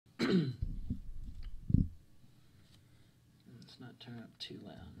Let's not turn up too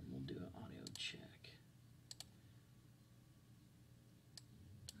loud, and we'll do an audio check.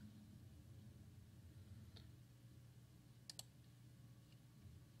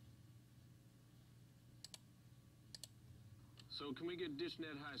 So can we get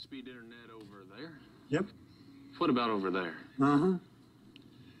DishNet high-speed internet over there? Yep. What about over there? Uh-huh.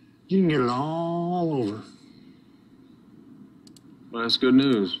 You can get it all over. Well, that's good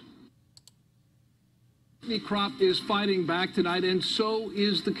news. The crop is fighting back tonight, and so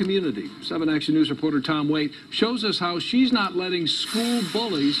is the community. 7 Action News reporter Tom Waite shows us how she's not letting school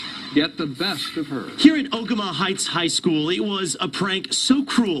bullies get the best of her. Here at Ogama Heights High School, it was a prank so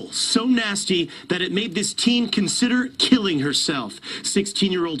cruel, so nasty, that it made this teen consider killing herself.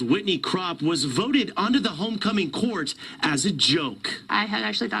 16-year-old Whitney Kropp was voted onto the homecoming court as a joke. I had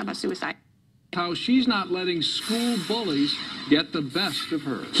actually thought about suicide. How she's not letting school bullies get the best of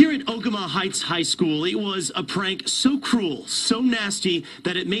her. Here at Ogama Heights High School, it was a prank so cruel, so nasty,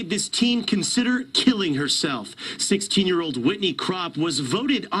 that it made this teen consider killing herself. 16-year-old Whitney Kropp was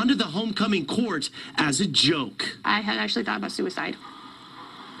voted onto the homecoming court as a joke. I had actually thought about suicide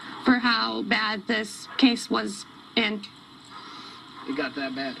for how bad this case was in. It got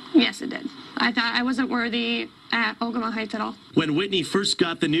that bad? Yes, it did. I thought I wasn't worthy at Ogama Heights at all. When Whitney first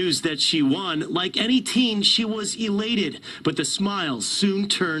got the news that she won, like any teen, she was elated, but the smiles soon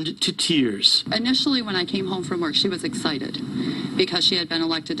turned to tears. Initially, when I came home from work, she was excited because she had been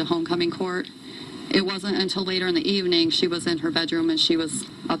elected to homecoming court. It wasn't until later in the evening she was in her bedroom and she was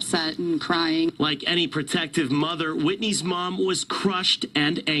upset and crying. Like any protective mother, Whitney's mom was crushed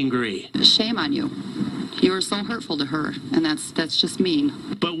and angry. Shame on you. You were so hurtful to her, and that's just mean.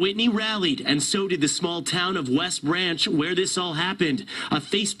 But Whitney rallied, and so did the small town of West Branch where this all happened. A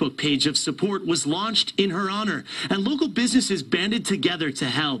Facebook page of support was launched in her honor, and local businesses banded together to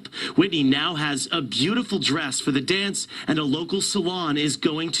help. Whitney now has a beautiful dress for the dance, and a local salon is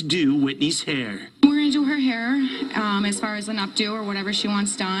going to do Whitney's hair. We're going to do her hair as far as an updo or whatever she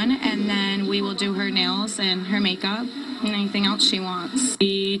wants done, and then we will do her nails and her makeup and anything else she wants.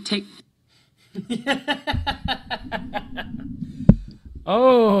 We take...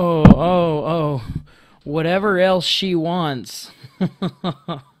 Oh, whatever else she wants.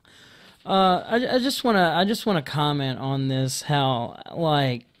 I just wanna comment on this. How,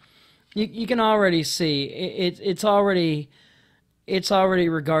 like, you can already see it's already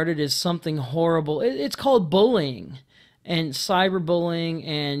regarded as something horrible. It's called bullying and cyberbullying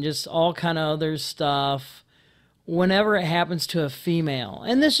and just all kind of other stuff whenever it happens to a female.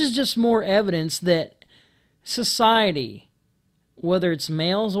 And this is just more evidence that society, whether it's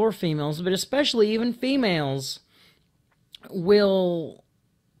males or females, but especially even females, will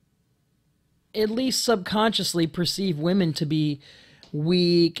at least subconsciously perceive women to be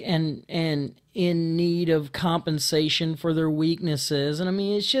weak and in need of compensation for their weaknesses. And I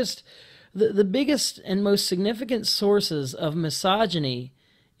mean, it's just the biggest and most significant sources of misogyny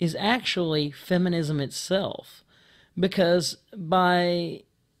is actually feminism itself. Because by,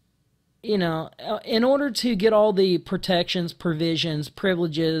 in order to get all the protections, provisions,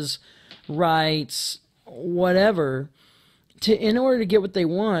 privileges, rights, whatever, in order to get what they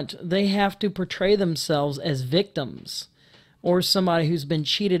want, they have to portray themselves as victims or somebody who's been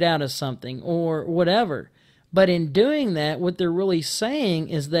cheated out of something or whatever. But in doing that, what they're really saying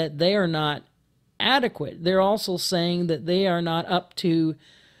is that they are not adequate. They're also saying that they are not up to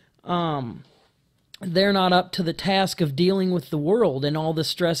the task of dealing with the world and all the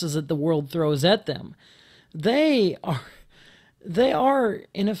stresses that the world throws at them. They are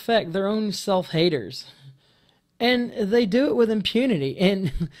in effect their own self-haters. And they do it with impunity,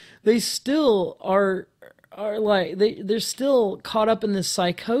 and they still are like they're still caught up in this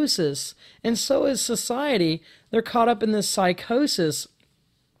psychosis, and so is society. They're caught up in this psychosis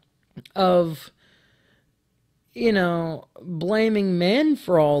of blaming men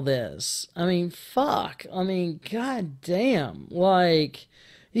for all this. I mean, fuck. I mean, god damn. Like,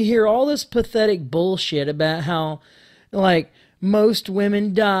 you hear all this pathetic bullshit about how, like, most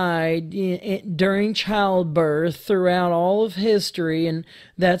women died during childbirth throughout all of history, and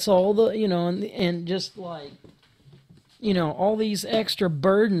that's all the, and just like, all these extra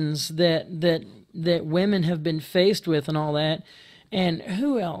burdens that women have been faced with and all that. And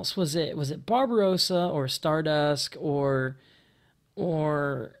who else was it? Was it Barbarossa or Stardust or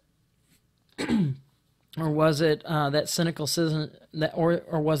was it that cynical cynicism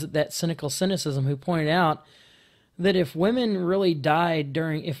or was it that cynical cynicism who pointed out that if women really died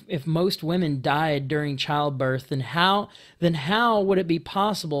if most women died during childbirth, then how would it be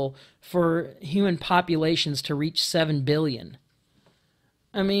possible for human populations to reach 7 billion?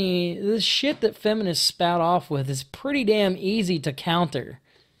 I mean, this shit that feminists spout off with is pretty damn easy to counter.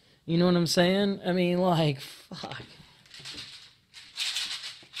 You know what I'm saying? I mean, like, fuck.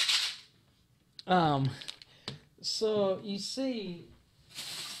 So you see,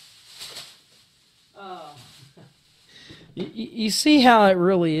 you see how it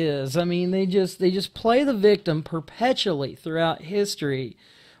really is. I mean, they just play the victim perpetually throughout history,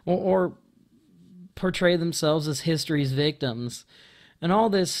 or portray themselves as history's victims, and all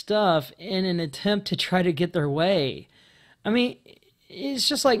this stuff in an attempt to try to get their way. I mean, it's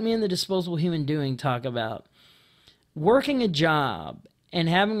just like me and the Disposable Human Doing talk about working a job and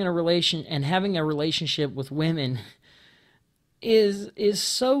having a relationship with women is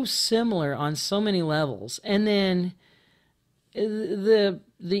so similar on so many levels. And then the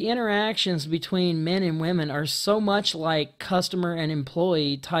interactions between men and women are so much like customer and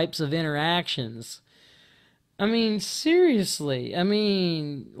employee types of interactions. I mean, seriously. I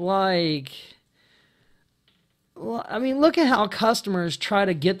mean, like, look at how customers try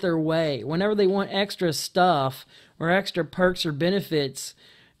to get their way. Whenever they want extra stuff or extra perks or benefits,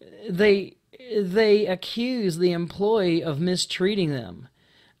 they accuse the employee of mistreating them.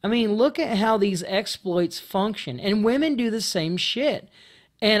 I mean, look at how these exploits function. And women do the same shit.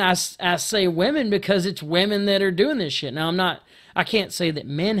 And I say women because it's women that are doing this shit. Now, I can't say that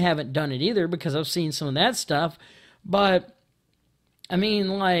men haven't done it either, because I've seen some of that stuff. But, I mean,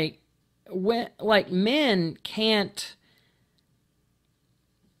 men can't,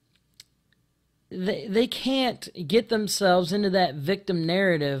 they can't get themselves into that victim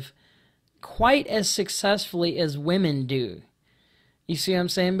narrative quite as successfully as women do. You see what I'm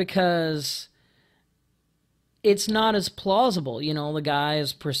saying? Because it's not as plausible. You know, the guy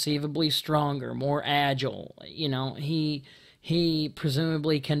is perceivably stronger, more agile. You know, he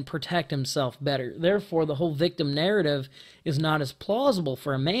presumably can protect himself better. Therefore, the whole victim narrative is not as plausible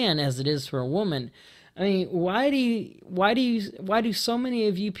for a man as it is for a woman. I mean, why do so many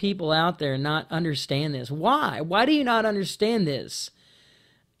of you people out there not understand this? Why? Why do you not understand this?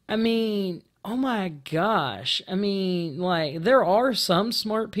 I mean, oh my gosh. I mean, like, there are some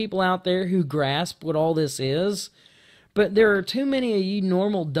smart people out there who grasp what all this is, but there are too many of you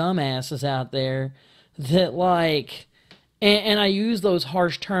normal dumbasses out there that, like, and I use those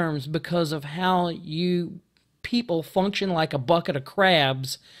harsh terms because of how you people function like a bucket of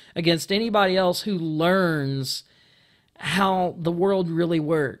crabs against anybody else who learns how the world really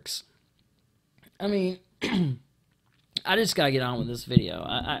works. I mean, I just gotta get on with this video.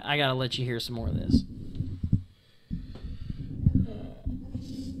 I gotta let you hear some more of this.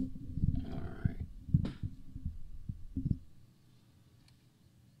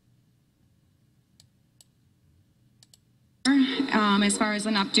 As far as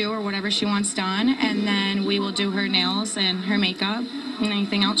an updo or whatever she wants done, and then we will do her nails and her makeup and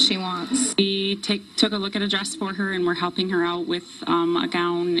anything else she wants. We took a look at a dress for her, and we're helping her out with a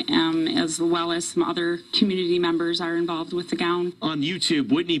gown, as well as some other community members are involved with the gown. On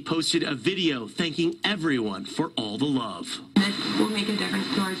YouTube, Whitney posted a video thanking everyone for all the love. That will make a difference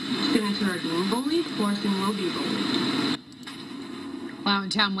to our students who are being bullied or soon will be bullied. Wow,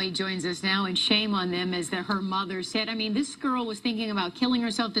 and Tom Waite joins us now, and shame on them, as her mother said. I mean, this girl was thinking about killing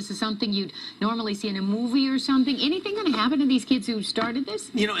herself. This is something you'd normally see in a movie or something. Anything going to happen to these kids who started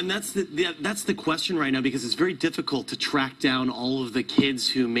this? You know, and that's the question right now, because it's very difficult to track down all of the kids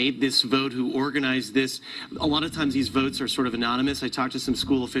who made this vote, who organized this. A lot of times these votes are sort of anonymous. I talked to some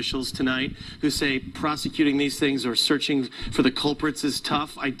school officials tonight who say prosecuting these things or searching for the culprits is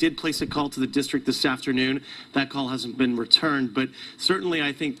tough. I did place a call to the district this afternoon. That call hasn't been returned, but certainly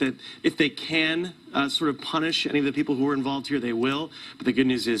I think that if they can sort of punish any of the people who were involved here, they will. But the good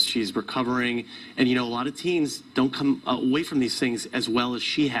news is she's recovering. And, you know, a lot of teens don't come away from these things as well as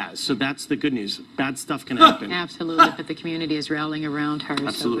she has. So that's the good news. Bad stuff can happen. Absolutely, but the community is rallying around her.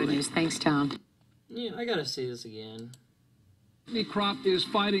 Absolutely. So good news. Thanks, Tom. Yeah, I gotta see this again. Whitney Crop is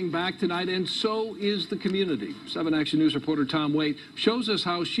fighting back tonight, and so is the community. 7 Action News reporter Tom Waite shows us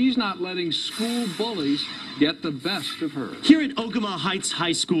how she's not letting school bullies get the best of her. Here at Ogama Heights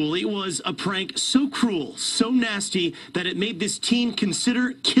High School, it was a prank so cruel, so nasty, that it made this teen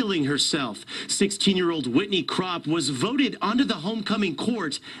consider killing herself. 16-year-old Whitney Crop was voted onto the homecoming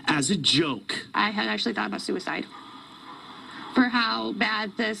court as a joke. I had actually thought about suicide for how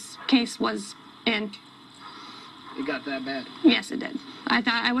bad this case was, and it got that bad? Yes, it did. I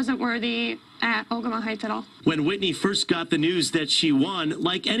thought I wasn't worthy at Ogama Heights at all. When Whitney first got the news that she won,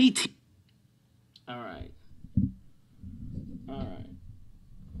 like any teen... All right.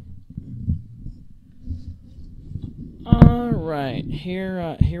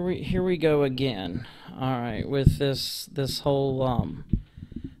 Here we go again. All right, with this whole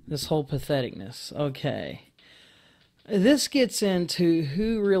This whole patheticness. Okay. This gets into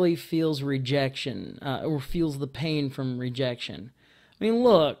who really feels rejection, or feels the pain from rejection. I mean,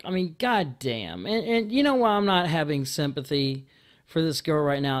 look, goddamn. And you know why I'm not having sympathy for this girl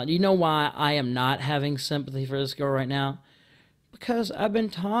right now? Do you know why I am not having sympathy for this girl right now? Because I've been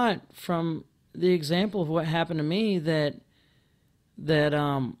taught from the example of what happened to me that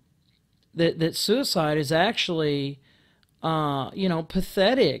suicide is actually,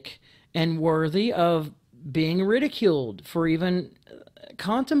 pathetic and worthy of being ridiculed for even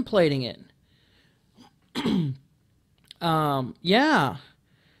contemplating it. Yeah,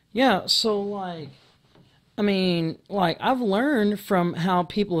 so, I've learned from how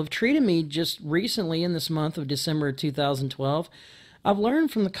people have treated me just recently in this month of December of 2012. I've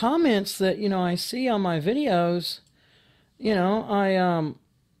learned from the comments that, I see on my videos,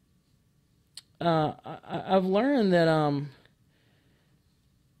 I've learned that,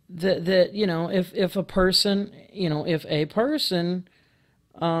 if a person, you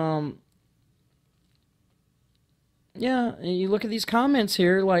look at these comments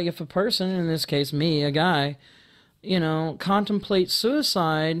here, like if a person, in this case me, a guy, contemplates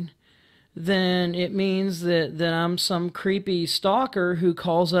suicide, then it means that I'm some creepy stalker who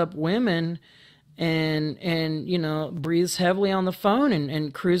calls up women and breathes heavily on the phone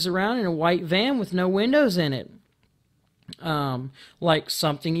and cruises around in a white van with no windows in it. Like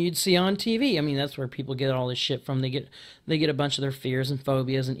something you'd see on TV. I mean, that's where people get all this shit from. They get a bunch of their fears and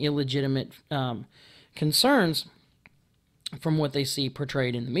phobias and illegitimate concerns from what they see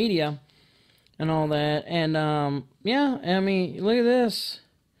portrayed in the media and all that. And look at this.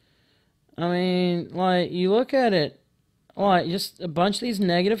 You look at it, just a bunch of these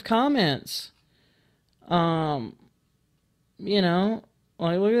negative comments. Look at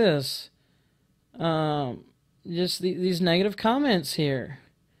this. Just these negative comments here.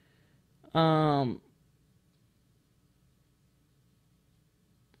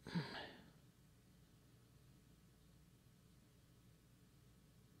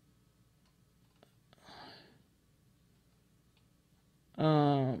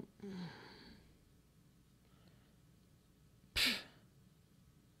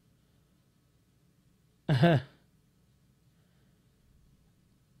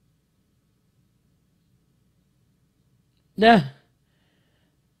 Yeah.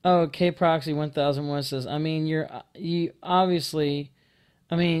 Oh, K-Proxy 1001 says, you're obviously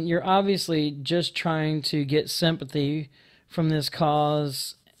just trying to get sympathy from this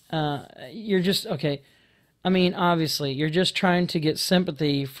cause. Obviously, you're just trying to get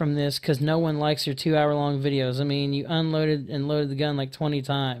sympathy from this because no one likes your 2-hour-long videos. You unloaded and loaded the gun like 20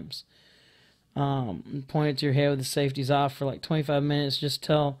 times. Pointed to your head with the safeties off for like 25 minutes. Just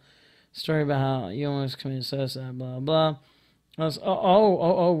tell a story about how you almost committed suicide, blah, blah.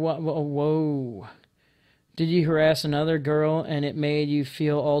 Whoa. Did you harass another girl and it made you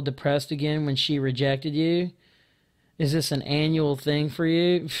feel all depressed again when she rejected you? Is this an annual thing for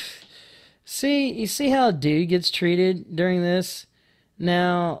you? You see how a dude gets treated during this?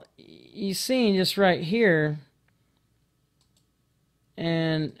 Now, you see just right here,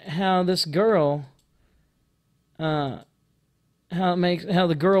 and how this girl, how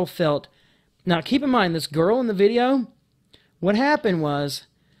the girl felt. Now, keep in mind, this girl in the video, what happened was,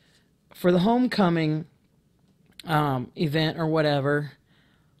 for the homecoming event or whatever,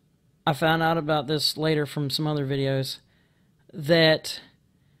 I found out about this later from some other videos, that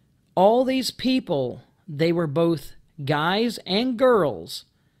all these people, they were both guys and girls.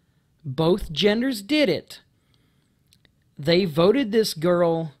 Both genders did it. They voted this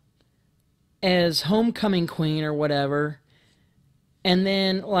girl as homecoming queen or whatever, and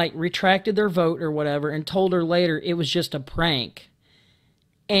then retracted their vote or whatever and told her later it was just a prank.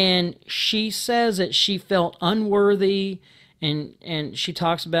 And she says that she felt unworthy, and she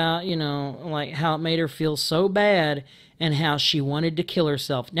talks about, how it made her feel so bad and how she wanted to kill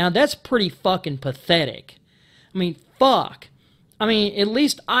herself. Now, that's pretty fucking pathetic. Fuck. At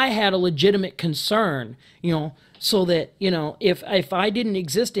least I had a legitimate concern, so that, if I didn't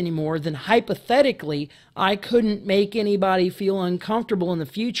exist anymore, then hypothetically, I couldn't make anybody feel uncomfortable in the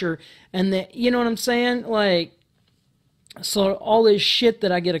future, and that, you know what I'm saying? So all this shit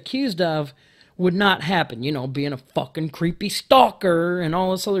that I get accused of would not happen, being a fucking creepy stalker and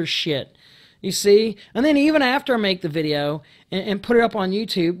all this other shit. You see? And then even after I make the video and put it up on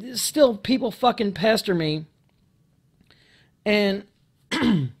YouTube, still people fucking pester me and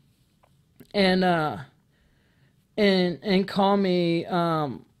and call me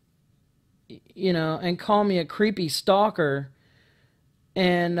and call me a creepy stalker.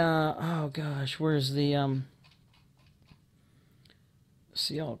 And oh gosh, where's the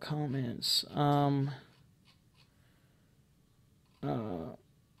see all comments.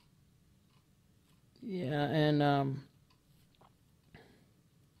 Yeah, and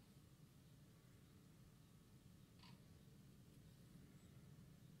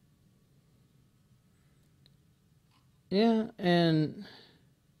yeah, and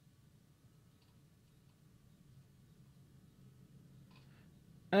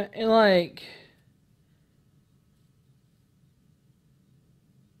like,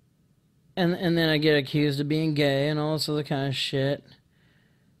 and then I get accused of being gay and all this other kind of shit.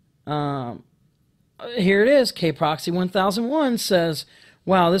 Here it is. KProxy1001 says,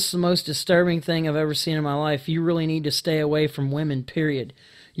 "Wow, this is the most disturbing thing I've ever seen in my life. You really need to stay away from women, period.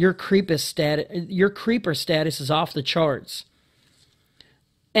 Your creeper status is off the charts."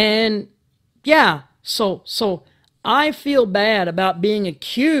 And yeah, so I feel bad about being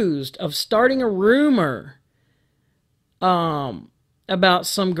accused of starting a rumor about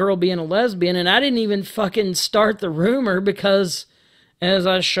some girl being a lesbian, and I didn't even fucking start the rumor because, as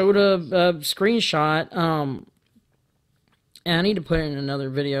I showed a screenshot, and I need to put it in another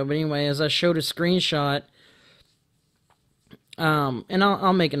video, but anyway, as I showed a screenshot, and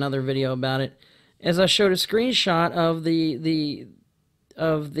I'll make another video about it, as I showed a screenshot of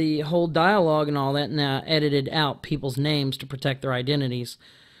the whole dialogue and all that, and I edited out people's names to protect their identities,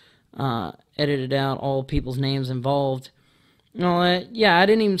 edited out all people's names involved, and all that. Yeah, I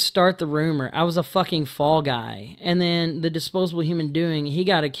didn't even start the rumor. I was a fucking fall guy. And then the disposable human doing, he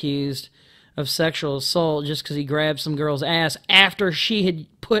got accused of sexual assault just because he grabbed some girl's ass after she had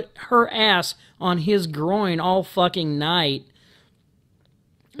put her ass on his groin all fucking night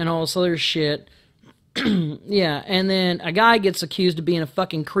and all this other shit. Yeah, and then a guy gets accused of being a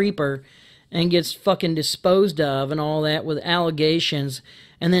fucking creeper and gets fucking disposed of and all that with allegations,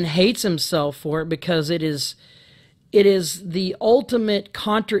 and then hates himself for it because it is the ultimate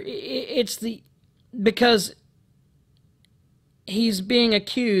because he's being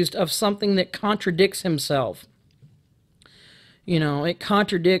accused of something that contradicts himself. You know, it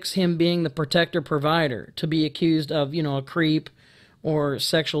contradicts him being the protector provider to be accused of, you know, a creep or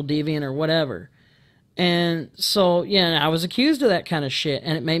sexual deviant or whatever. And so, yeah, I was accused of that kind of shit,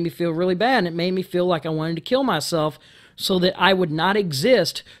 and it made me feel really bad, and it made me feel like I wanted to kill myself so that I would not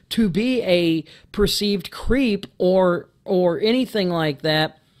exist to be a perceived creep or anything like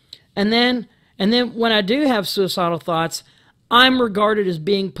that. And then when I do have suicidal thoughts, I'm regarded as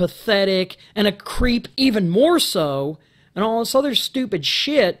being pathetic and a creep even more so, and all this other stupid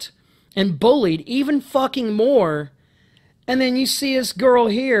shit, and bullied even fucking more. And then you see this girl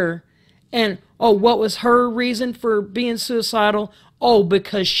here, and oh, what was her reason for being suicidal? Oh,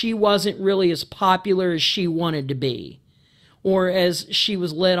 because she wasn't really as popular as she wanted to be, or as she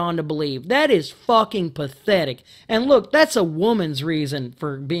was led on to believe. That is fucking pathetic. And look, that's a woman's reason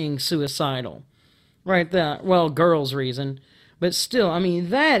for being suicidal. Right there. Well, girl's reason. But still, I mean,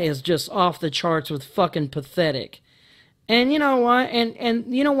 that is just off the charts with fucking pathetic. And you know why?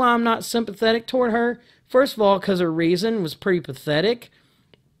 And you know why I'm not sympathetic toward her? First of all, because her reason was pretty pathetic.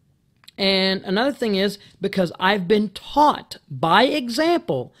 And another thing is because I've been taught by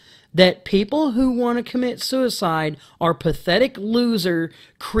example that people who want to commit suicide are pathetic, loser,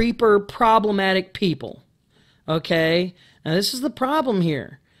 creeper, problematic people. Okay? Now this is the problem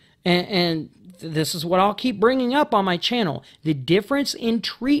here. And this is what I'll keep bringing up on my channel. The difference in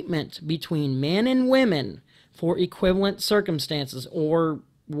treatment between men and women for equivalent circumstances, or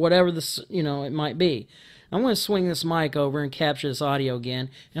whatever this, you know, it might be. I'm going to swing this mic over and capture this audio again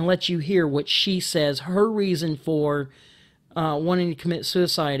and let you hear what she says her reason for wanting to commit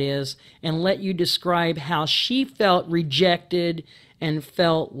suicide is, and let you describe how she felt rejected and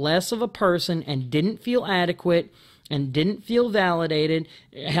felt less of a person and didn't feel adequate and didn't feel validated,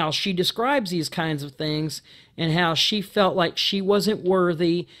 how she describes these kinds of things, and how she felt like she wasn't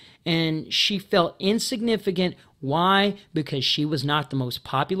worthy and she felt insignificant. Why? Because she was not the most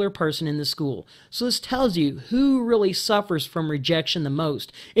popular person in the school. So this tells you who really suffers from rejection the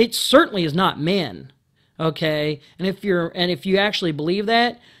most. It certainly is not men. Okay? And if you actually believe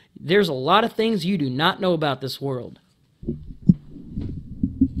that, there's a lot of things you do not know about this world.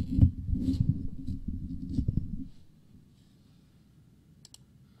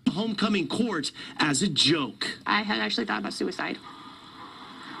 Homecoming court as a joke. I had actually thought about suicide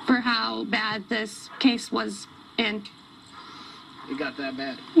for how bad this case was in. It got that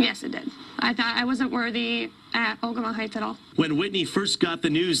bad? Yes, it did. I thought I wasn't worthy at Ogama Heights at all. When Whitney first got the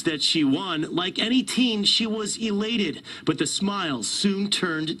news that she won, like any teen, she was elated, but the smiles soon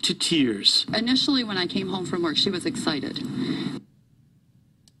turned to tears. Initially, when I came home from work, she was excited.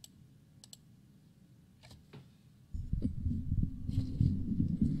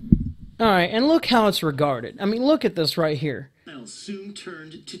 All right, and look how it's regarded. I mean, look at this right here. Soon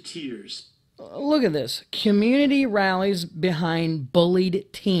turned to tears. Look at this. Community rallies behind bullied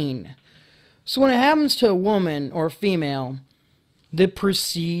teen. So when it happens to a woman or female, the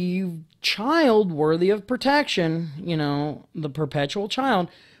perceived child worthy of protection, you know, the perpetual child,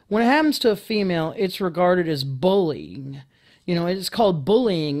 when it happens to a female, it's regarded as bullying. You know, it's called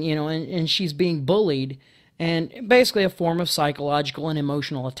bullying, you know, and she's being bullied, and basically a form of psychological and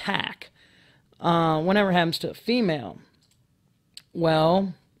emotional attack. Whenever it happens to a female.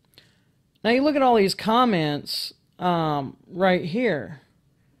 Well, now you look at all these comments right here.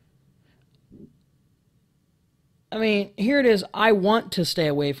 I mean, here it is, I want to stay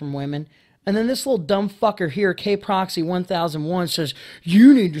away from women. And then this little dumb fucker here, KProxy1001, says,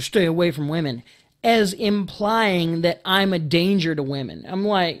 you need to stay away from women, as implying that I'm a danger to women. I'm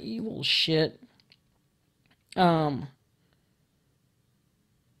like, you little shit.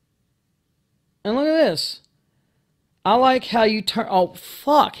 And look at this. I like how you turn... Oh,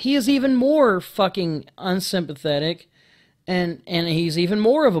 fuck. He is even more fucking unsympathetic. And he's even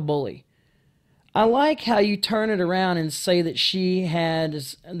more of a bully. I like how you turn it around and say that she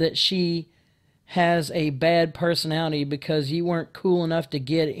has a bad personality because you weren't cool enough to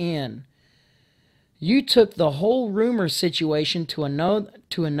get in. You took the whole rumor situation to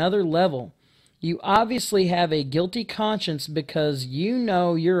another level. You obviously have a guilty conscience because you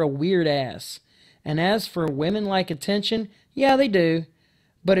know you're a weird ass. And as for women like attention, yeah, they do.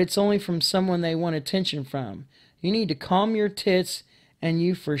 But it's only from someone they want attention from. You need to calm your tits, and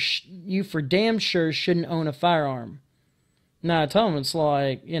you for damn sure shouldn't own a firearm. Now, I tell them it's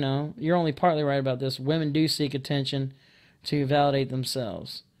like, you know, you're only partly right about this. Women do seek attention to validate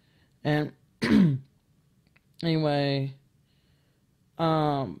themselves. And anyway,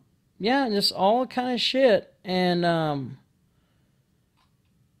 yeah, just all kind of shit. And,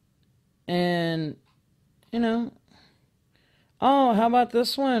 you know, oh, how about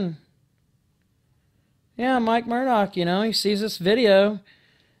this one? Yeah, Mike Murdoch, you know, he sees this video,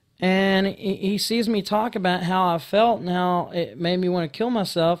 and he sees me talk about how I felt and how it made me want to kill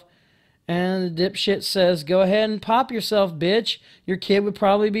myself, and the dipshit says, go ahead and pop yourself, bitch. Your kid would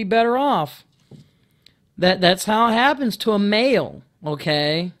probably be better off. That's how it happens to a male,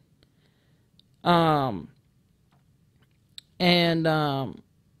 okay? You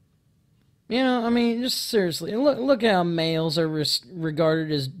know, I mean, just seriously, look how males are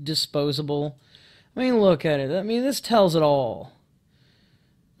regarded as disposable. I mean, look at it. I mean, this tells it all.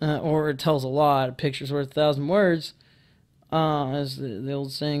 Or it tells a lot. A picture's worth 1,000 words, as the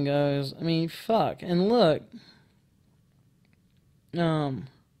old saying goes. I mean, fuck. And look.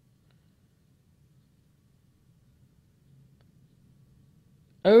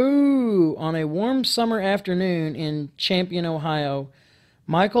 Oh, on a warm summer afternoon in Champion, Ohio,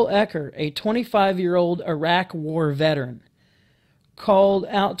 Michael Ecker, a 25-year-old Iraq War veteran, called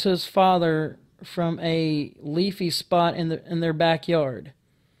out to his father from a leafy spot in their backyard.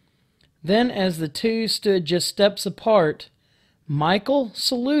 Then, as the two stood just steps apart, Michael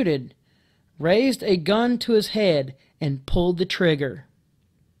saluted, raised a gun to his head, and pulled the trigger.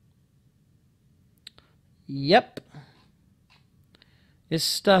 Yep. This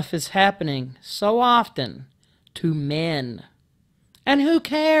stuff is happening so often to men. And who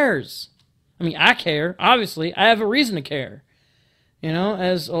cares? I mean, I care. Obviously, I have a reason to care. You know,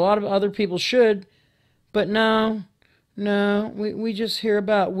 as a lot of other people should. But no, we just hear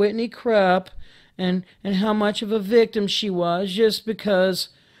about Whitney Krupp and how much of a victim she was just because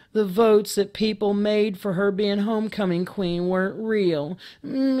the votes that people made for her being homecoming queen weren't real.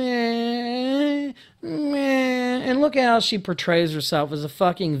 Meh. And look at how she portrays herself as a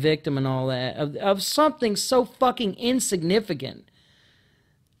fucking victim and all that. Of something so fucking insignificant.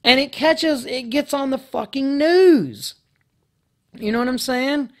 And it gets on the fucking news. You know what I'm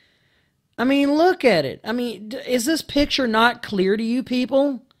saying? I mean, look at it. I mean, is this picture not clear to you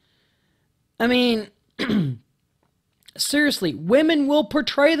people? I mean, seriously, women will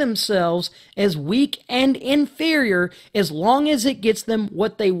portray themselves as weak and inferior as long as it gets them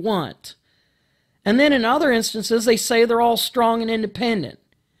what they want. And then in other instances, they say they're all strong and independent.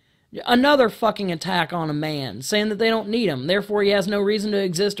 Another fucking attack on a man, saying that they don't need him, therefore he has no reason to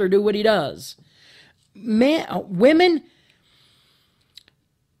exist or do what he does. Women,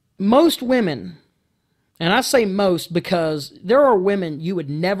 most women, and I say most because there are women you would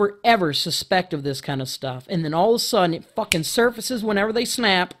never ever suspect of this kind of stuff, and then all of a sudden it fucking surfaces whenever they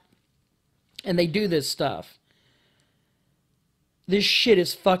snap, and they do this stuff. This shit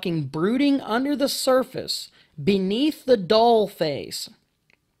is fucking brooding under the surface, beneath the doll face.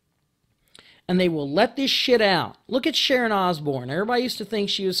 and they will let this shit out. Look at Sharon Osbourne. Everybody used to think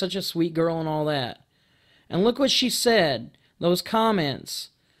she was such a sweet girl and all that. And look what she said, those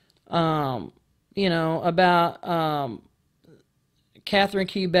comments, about Catherine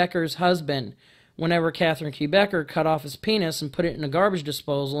Q. Becker's husband. Whenever Catherine Q. Becker cut off his penis and put it in a garbage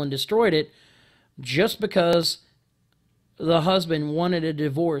disposal and destroyed it just because the husband wanted a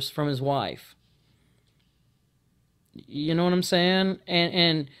divorce from his wife. You know what I'm saying?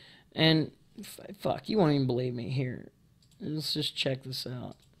 And fuck, you won't even believe me. Here, let's just check this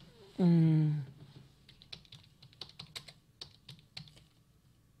out.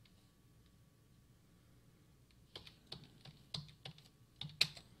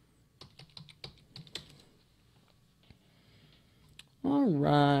 All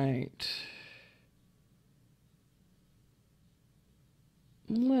right.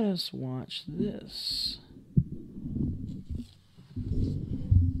 Let us watch this.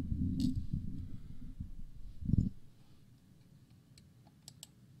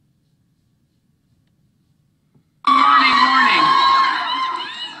 Warning, warning.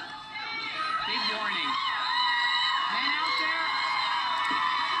 Big warning. Men out there?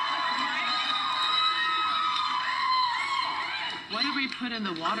 What did we put in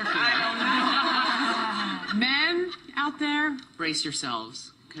the water for that? Men out there, brace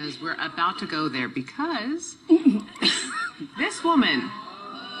yourselves, because we're about to go there, because this woman...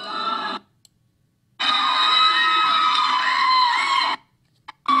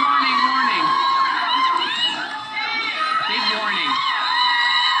 Warning, warning. Big warning.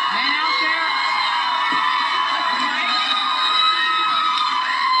 Men out there?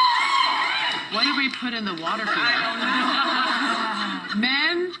 What did we put in the water for that?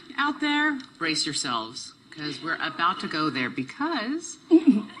 Men out there, brace yourselves, because we're about to go there, because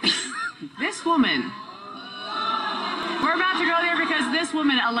this woman... We're about to go there because this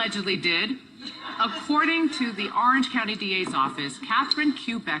woman allegedly did. According to the Orange County DA's office, Catherine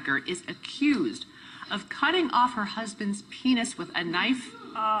Q. Becker is accused of cutting off her husband's penis with a knife,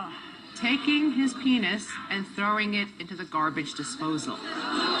 taking his penis and throwing it into the garbage disposal.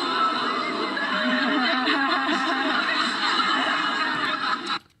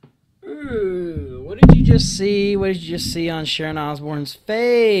 Ooh, what did you just see? What did you just see on Sharon Osbourne's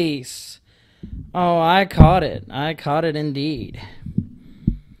face? Oh, I caught it. I caught it indeed.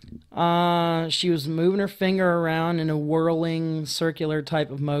 She was moving her finger around in a whirling, circular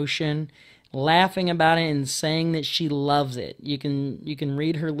type of motion, laughing about it and saying that she loves it. You can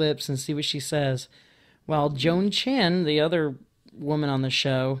read her lips and see what she says. While Joan Chen, the other woman on the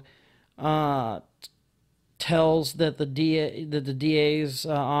show, tells that the DA's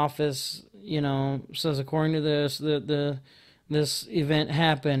office, says according to this, this event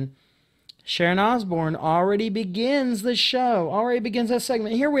happened. Sharon Osbourne already begins the show, already begins that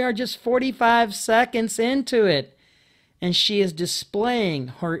segment. Here we are just 45 seconds into it, and she is displaying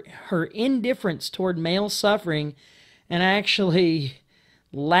her indifference toward male suffering and actually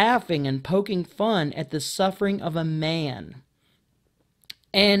laughing and poking fun at the suffering of a man.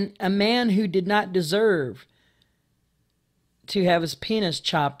 And a man who did not deserve to have his penis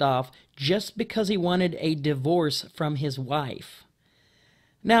chopped off just because he wanted a divorce from his wife.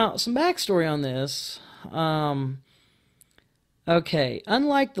 Now, some backstory on this. Okay,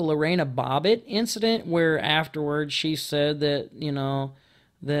 unlike the Lorena Bobbitt incident, where afterwards she said that,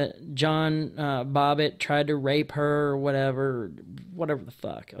 that John Bobbitt tried to rape her or whatever the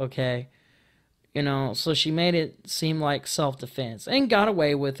fuck, okay? So she made it seem like self-defense and got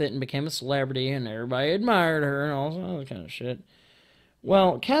away with it and became a celebrity and everybody admired her and all that other kind of shit.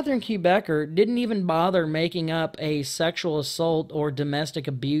 Well, Catherine Q. Becker didn't even bother making up a sexual assault or domestic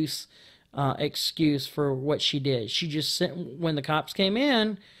abuse excuse for what she did. She just, when the cops came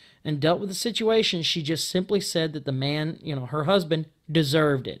in and dealt with the situation, she just simply said that the man, her husband,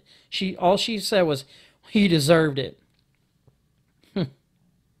 deserved it. All she said was, he deserved it.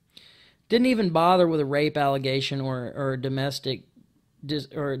 Didn't even bother with a rape allegation or domestic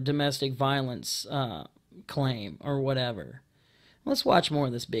violence claim or whatever. Let's watch more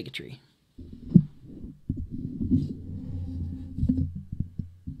of this bigotry.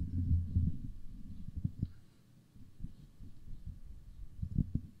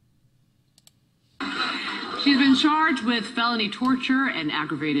 She's been charged with felony torture and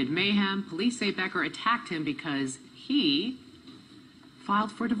aggravated mayhem. Police say Becker attacked him because he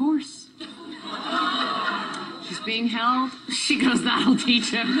filed for divorce. She's being held. She goes, that'll teach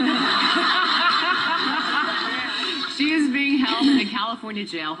him. She is being held in a California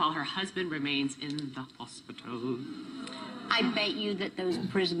jail while her husband remains in the hospital. I bet you that those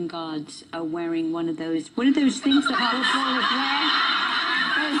prison guards are wearing one of those things that Paul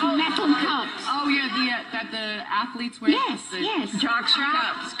wear? Those metal cups. Oh yeah, that the athletes wear. Yes, the yes. Cups.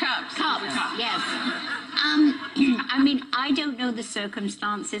 Cups, yes. I mean, I don't know the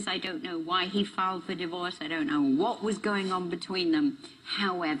circumstances. I don't know why he filed for divorce. I don't know what was going on between them.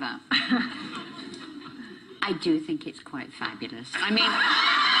 However, I do think it's quite fabulous. I mean,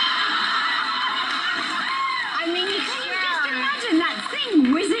 can you just imagine that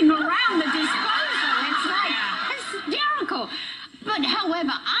thing whizzing around the disposal? It's like hysterical. But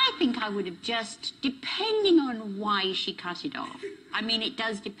however, I think I would have just, depending on why she cut it off. I mean, it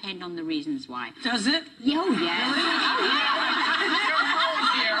does depend on the reasons why. Does it? Oh, yeah. Oh,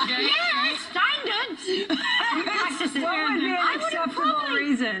 yeah. Yeah, standards. Practice it. What would be an acceptable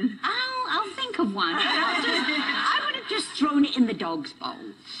reason? I'll think of one. I would have just thrown it in the dog's bowl.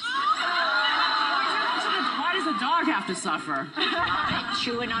 Why does the dog have to suffer?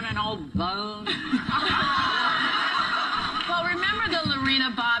 Chewing on an old bone. Well, remember the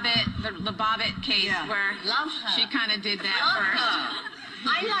Lorena Bobbitt, the Bobbitt case where Love her. she kind of did that Love first. her.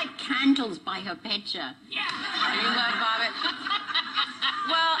 I like candles by her picture. You love Bobbitt?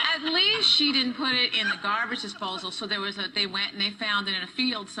 Well, at least she didn't put it in the garbage disposal. So they went and they found it in a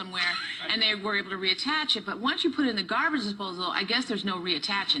field somewhere, and they were able to reattach it. But once you put it in the garbage disposal, I guess there's no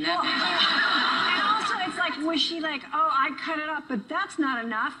reattaching that thing. And also, it's like, was she like, oh, I cut it up, but that's not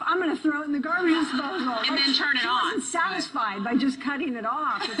enough. I'm going to throw it in the garbage disposal. And then turn it she on. wasn't satisfied by just cutting it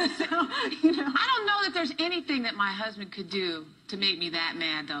off. So, you know. I don't know that there's anything that my husband could do to make me that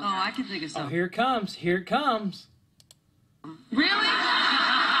mad, though. Oh, I can think of Oh, something. here it comes. Here it comes. Really?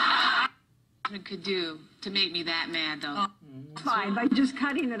 Could do to make me that mad, though. Satisfied by just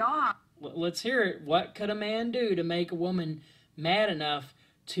cutting it off. Let's hear it. What could a man do to make a woman mad enough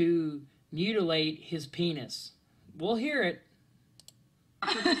to mutilate his penis? We'll hear it.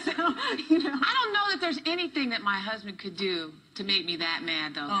 I don't know that there's anything that my husband could do to make me that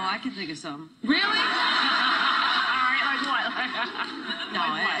mad, though. Oh, I can think of something. Really? All right, like what? No,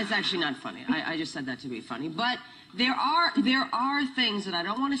 it's actually not funny. I just said that to be funny. But there are things that I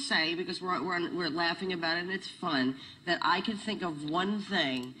don't want to say because we're laughing about it and it's fun, that I can think of one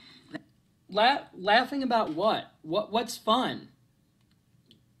thing. Laughing about what? What's fun?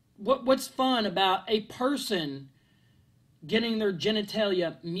 What's fun about a person getting their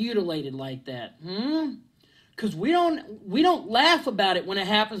genitalia mutilated like that? Because we don't laugh about it when it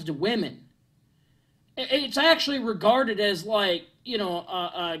happens to women. It's actually regarded as like, you know,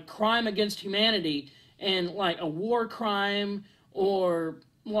 a crime against humanity and like a war crime or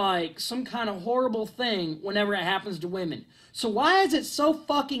like some kind of horrible thing whenever it happens to women. So why is it so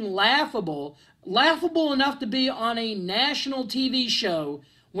fucking laughable enough to be on a national TV show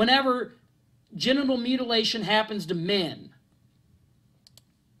whenever genital mutilation happens to men?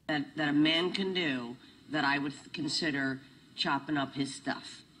 That a man can do that I would consider chopping up his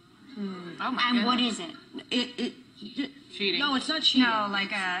stuff. Oh my And what goodness. is It Cheating? No, it's not cheating. No,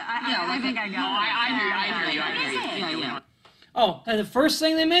 like I think I got it. I hear you. Yeah. Oh, and the first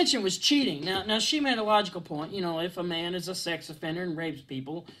thing they mentioned was cheating. Now she made a logical point. You know, if a man is a sex offender and rapes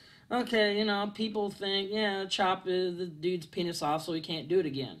people, okay, you know, people think, yeah, chop the dude's penis off so he can't do it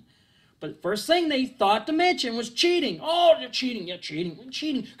again. But the first thing they thought to mention was cheating. Oh, they're cheating. Yeah, cheating.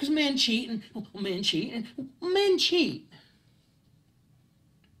 Because men cheat. And men cheat. Men cheat.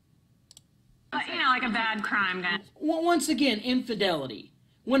 You know, like a bad crime guy. Once again, infidelity.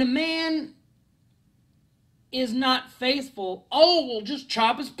 When a man is not faithful, oh, we'll just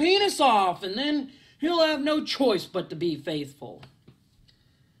chop his penis off, and then he'll have no choice but to be faithful.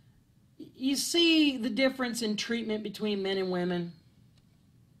 You see the difference in treatment between men and women?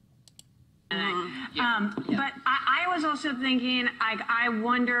 But I was also thinking, I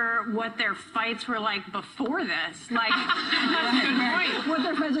wonder what their fights were like before this. Like, what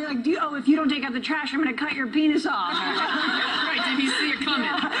their fights are like. If you don't take out the trash, I'm going to cut your penis off. Right, did he see it coming?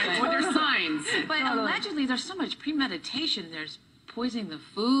 Were there signs? But Totally. allegedly, there's so much premeditation. There's poisoning the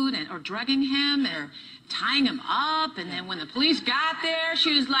food or drugging him or tying him up. And then when the police got there,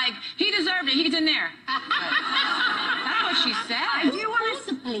 she was like, he deserved it. He's in there. That's what she said. I do want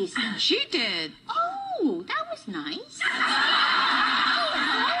to the police. She did. Oh, that was nice.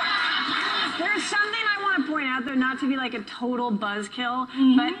 There's something I want to point out, though, not to be like a total buzzkill,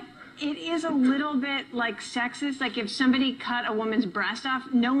 but it is a little bit like sexist. Like if somebody cut a woman's breast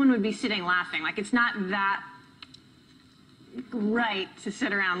off, no one would be sitting laughing. Like it's not that right to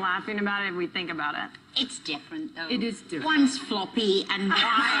sit around laughing about it if we think about it. It's different, though. It is different. One's floppy and one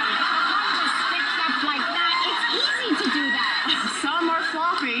just sticks up like that. It's easy to do that. Some are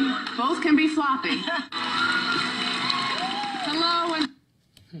floppy. Both can be floppy. Hello and...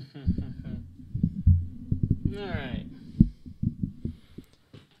 All right.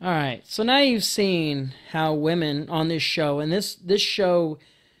 All right, so now you've seen how women on this show, and this show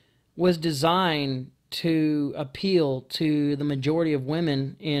was designed to appeal to the majority of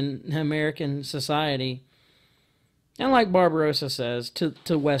women in American society, and like Barbarossa says,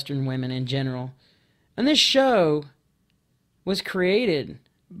 to Western women in general. And this show was created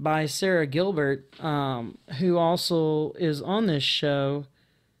by Sarah Gilbert, who also is on this show.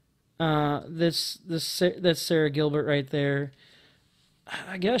 That's Sarah Gilbert right there.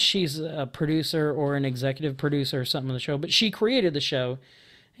 I guess she's a producer or an executive producer or something of the show, but she created the show.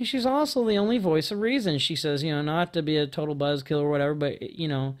 And she's also the only voice of reason. She says, not to be a total buzzkill or whatever, but,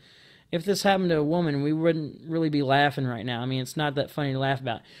 if this happened to a woman, we wouldn't really be laughing right now. I mean, it's not that funny to laugh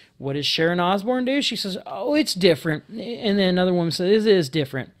about. What does Sharon Osbourne do? She says, oh, it's different. And then another woman says, it is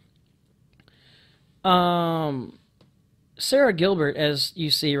different. Sarah Gilbert, as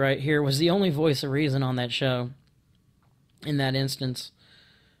you see right here, was the only voice of reason on that show in that instance.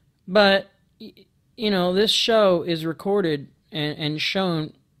 But, this show is recorded and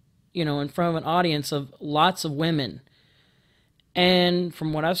shown, in front of an audience of lots of women. And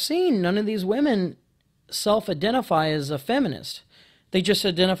from what I've seen, none of these women self-identify as a feminist. They just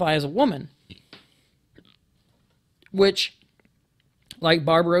identify as a woman. Which, like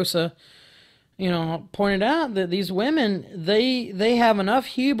Barbarossa, pointed out, that these women, they have enough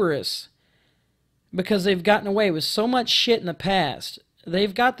hubris because they've gotten away with so much shit in the past.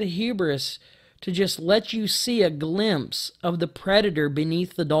 They've got the hubris to just let you see a glimpse of the predator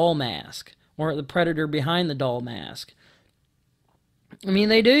beneath the doll mask, or the predator behind the doll mask. I mean,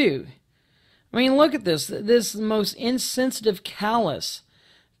 they do. I mean, look at this. This most insensitive, callous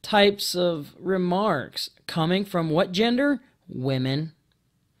types of remarks coming from what gender? Women.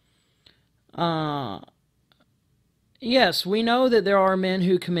 Yes, we know that there are men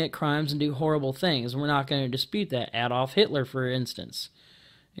who commit crimes and do horrible things. We're not going to dispute that. Adolf Hitler, for instance.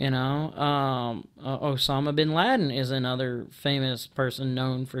 Osama bin Laden is another famous person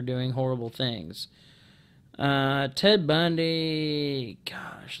known for doing horrible things. Ted Bundy,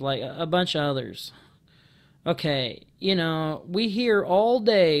 gosh, like a bunch of others. Okay, we hear all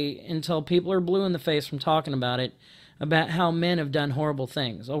day until people are blue in the face from talking about it, about how men have done horrible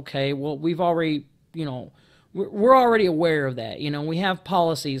things. Okay, well, we've already, we're already aware of that. We have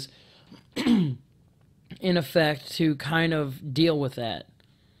policies in effect to kind of deal with that.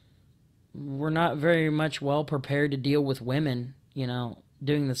 We're not very much well prepared to deal with women,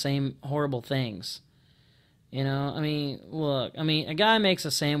 doing the same horrible things. Look, a guy makes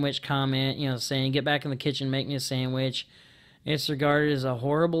a sandwich comment, saying, get back in the kitchen, make me a sandwich. It's regarded as a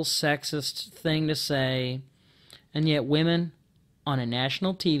horrible sexist thing to say. And yet women on a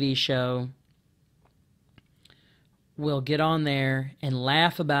national TV show will get on there and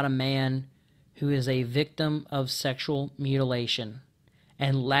laugh about a man who is a victim of sexual mutilation.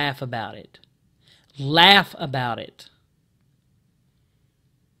 And laugh about it. Laugh about it.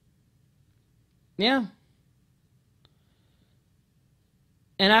 Yeah.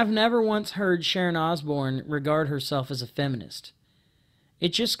 And I've never once heard Sharon Osbourne regard herself as a feminist. It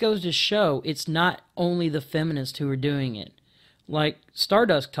just goes to show it's not only the feminists who are doing it. Like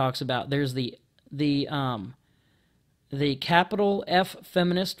Stardust talks about, there's the capital F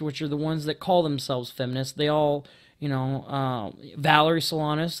feminist, which are the ones that call themselves feminists. They all, Valerie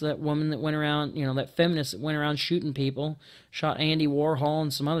Solanas, that woman that went around, that feminist that went around shooting people, shot Andy Warhol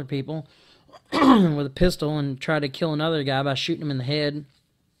and some other people with a pistol and tried to kill another guy by shooting him in the head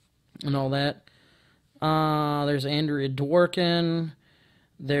and all that. There's Andrea Dworkin.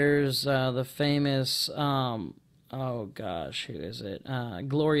 There's the famous, who is it?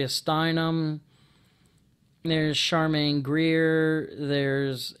 Gloria Steinem. There's Charmaine Greer.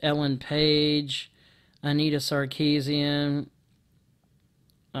 There's Ellen Page. Anita Sarkeesian.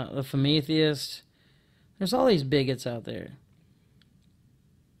 The Prometheus. There's all these bigots out there.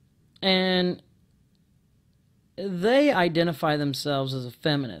 And they identify themselves as a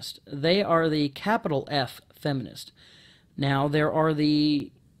feminist. They are the capital F feminist. Now, there are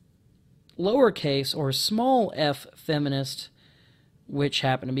the lowercase or small f feminist, which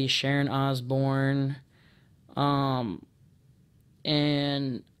happen to be Sharon Osbourne, and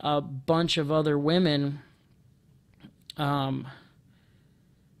a bunch of other women that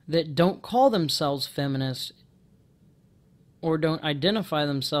don't call themselves feminists or don't identify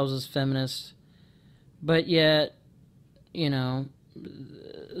themselves as feminists, but yet, they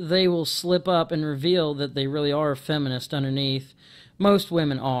will slip up and reveal that they really are a feminist underneath. Most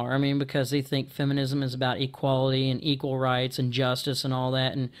women are, because they think feminism is about equality and equal rights and justice and all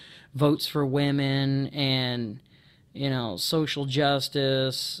that, and votes for women and, social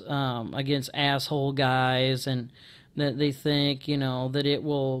justice against asshole guys and that they think, you know, that it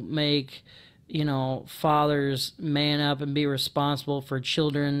will make, you know, fathers man up and be responsible for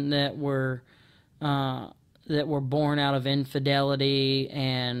children that were born out of infidelity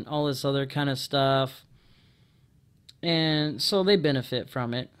and all this other kind of stuff. And so they benefit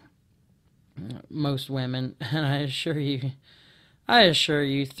from it, most women. And I assure you,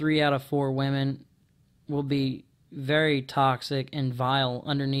 3 out of 4 women will be very toxic and vile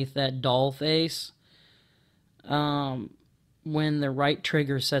underneath that doll face when the right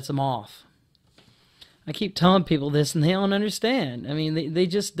trigger sets them off. I keep telling people this and they don't understand. I mean, they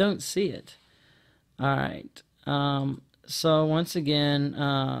just don't see it. All right. So once again,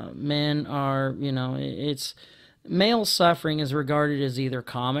 men are, you know, it's male suffering is regarded as either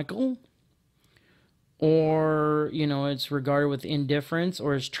comical, or, you know, it's regarded with indifference,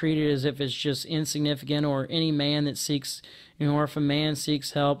 or it's treated as if it's just insignificant, or any man that seeks, you know, or if a man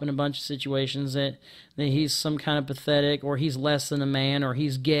seeks help in a bunch of situations that he's some kind of pathetic, or he's less than a man, or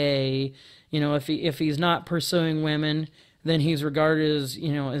he's gay. You know, if he's not pursuing women, then he's regarded as,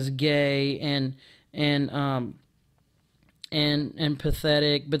 you know, as gay and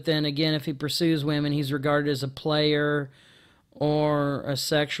pathetic. But then again, if he pursues women, he's regarded as a player, or a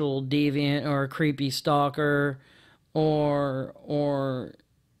sexual deviant, or a creepy stalker, or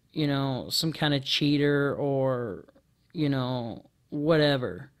you know, some kind of cheater, or, you know,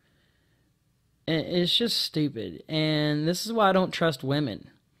 whatever. It's just stupid. And this is why I don't trust women.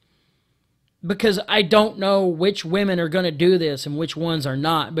 Because I don't know which women are going to do this and which ones are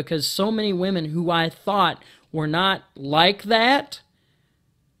not. Because so many women who I thought were not like that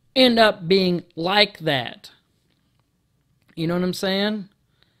end up being like that. You know what I'm saying?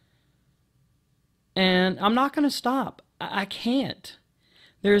 And I'm not going to stop. I can't.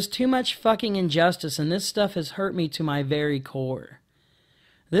 There's too much fucking injustice, and this stuff has hurt me to my very core.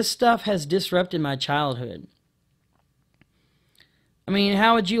 This stuff has disrupted my childhood. I mean,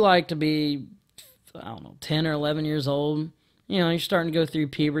 how would you like to be, I don't know, 10 or 11 years old? You know, you're starting to go through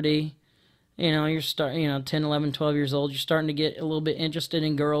puberty. You know, 10, 11, 12 years old. You're starting to get a little bit interested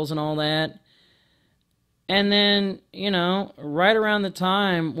in girls and all that. And then, you know, right around the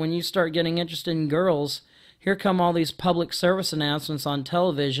time when you start getting interested in girls, here come all these public service announcements on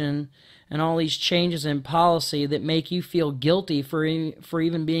television and all these changes in policy that make you feel guilty for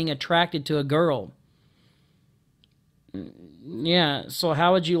even being attracted to a girl. Yeah, so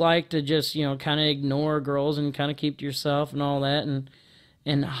how would you like to just, you know, kind of ignore girls and kind of keep to yourself and all that,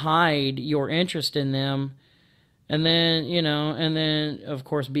 and hide your interest in them? And then, you know, and then, of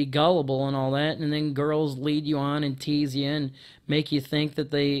course, be gullible and all that. And then girls lead you on and tease you and make you think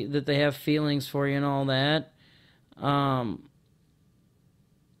that they have feelings for you and all that. And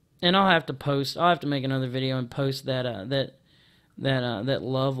I'll have to make another video and post that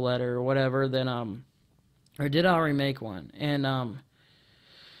love letter or whatever that, or did I already make one? And,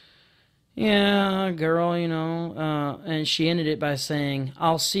 yeah, girl, you know, and she ended it by saying,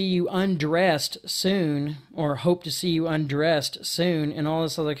 "I'll see you undressed soon," or "hope to see you undressed soon," and all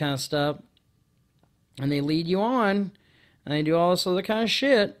this other kind of stuff. And they lead you on, and they do all this other kind of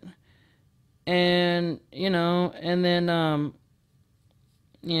shit. And, you know, and then,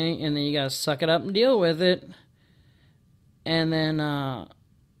 you know, and then you gotta suck it up and deal with it. And then,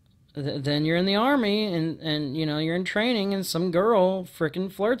 then you're in the army, and you know, you're in training, and some girl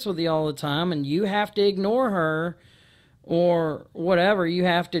frickin' flirts with you all the time, and you have to ignore her, or whatever. You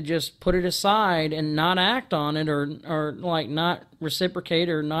have to just put it aside and not act on it, or like not reciprocate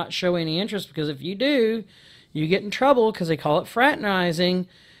or not show any interest, because if you do, you get in trouble, because they call it fraternizing,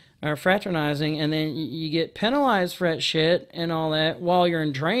 and then you get penalized for that shit and all that while you're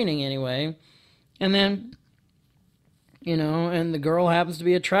in training anyway. And then, you know, and the girl happens to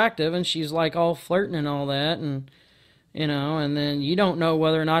be attractive, and she's like all flirting and all that, and, you know, and then you don't know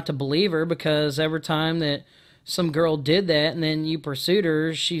whether or not to believe her, because every time that some girl did that and then you pursued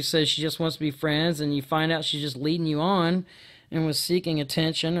her, she says she just wants to be friends, and you find out she's just leading you on and was seeking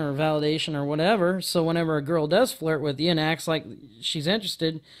attention or validation or whatever. So whenever a girl does flirt with you and acts like she's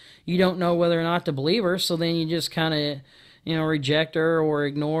interested, you don't know whether or not to believe her, so then you just kind of, you know, reject her or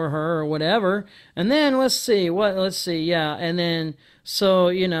ignore her or whatever. And then let's see, yeah. And then, so,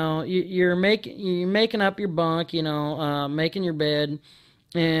 you know, you're making up your bunk, you know, making your bed,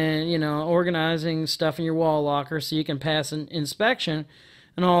 and, you know, organizing stuff in your wall locker so you can pass an inspection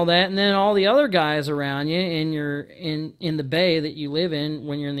and all that. And then all the other guys around you in the bay that you live in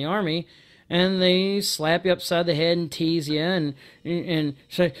when you're in the army, and they slap you upside the head and tease you and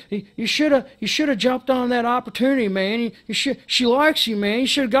say, you should have jumped on that opportunity, man. She likes you, man. You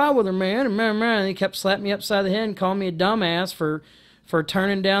should have got with her, man. And they kept slapping me upside the head and calling me a dumbass for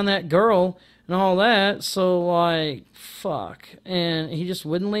turning down that girl and all that. So, like, fuck. And he just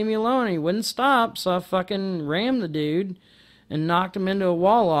wouldn't leave me alone. He wouldn't stop. So I fucking rammed the dude and knocked him into a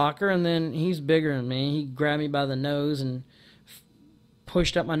wall locker. And then he's bigger than me. He grabbed me by the nose and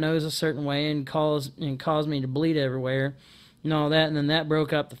pushed up my nose a certain way and caused me to bleed everywhere and all that. And then that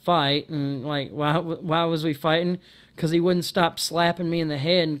broke up the fight. And, like, why was we fighting? Because he wouldn't stop slapping me in the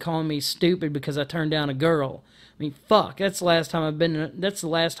head and calling me stupid because I turned down a girl. I mean, fuck. That's the last time I've been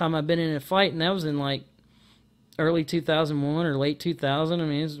in a fight, and that was in, like, early 2001 or late 2000. I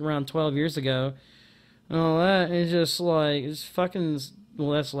mean, it's around 12 years ago. And all that. It's just like, it's fucking.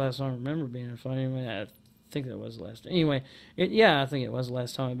 Well, that's the last time I remember being in a fight. Anyway, I think that was the last. Anyway, I think it was the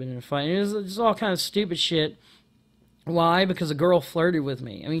last time I've been in a fight. And it was just all kind of stupid shit. Why? Because a girl flirted with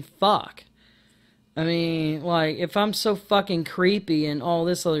me. I mean, fuck. I mean, like, if I'm so fucking creepy and all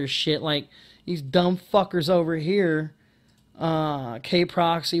this other shit, like, these dumb fuckers over here,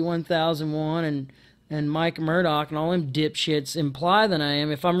 K-Proxy 1001 and Mike Murdoch and all them dipshits imply that I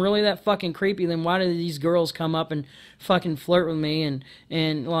am. If I'm really that fucking creepy, then why do these girls come up and fucking flirt with me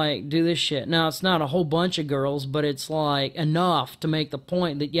and like, do this shit? Now, it's not a whole bunch of girls, but it's, like, enough to make the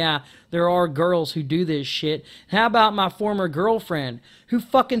point that, yeah, there are girls who do this shit. How about my former girlfriend who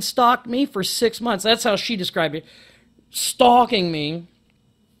fucking stalked me for 6 months? That's how she described it. Stalking me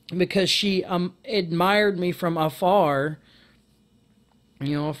because she admired me from afar,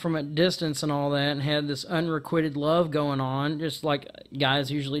 you know, from a distance and all that, and had this unrequited love going on, just like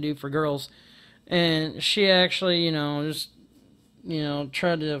guys usually do for girls. And she actually, you know, just, you know,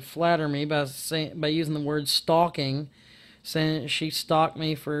 tried to flatter me by using the word stalking, saying she stalked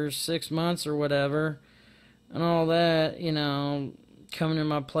me for 6 months or whatever, and all that, you know, coming to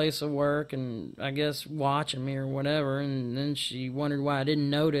my place of work and I guess watching me or whatever. And then she wondered why I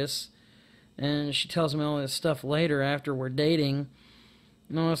didn't notice, and she tells me all this stuff later after we're dating.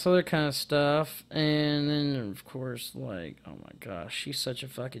 And all this other kind of stuff. And then, of course, like, oh my gosh, she's such a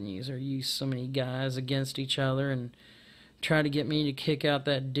fucking user. Use so many guys against each other and try to get me to kick out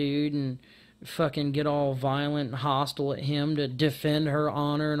that dude and fucking get all violent and hostile at him to defend her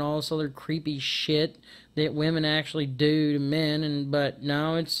honor and all this other creepy shit that women actually do to men. But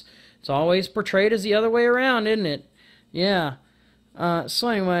no, it's always portrayed as the other way around, isn't it? Yeah. So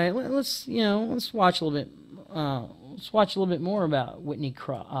anyway, let's watch a little bit. Let's watch a little bit more about Whitney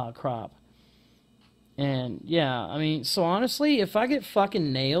Crop. And, yeah, I mean, so honestly, if I get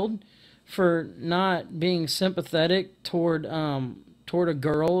fucking nailed for not being sympathetic toward a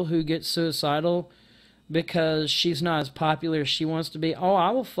girl who gets suicidal because she's not as popular as she wants to be, oh,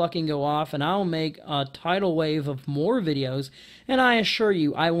 I will fucking go off and I'll make a tidal wave of more videos. And I assure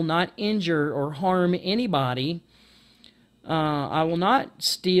you, I will not injure or harm anybody. I will not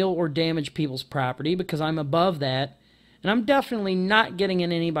steal or damage people's property because I'm above that. And I'm definitely not getting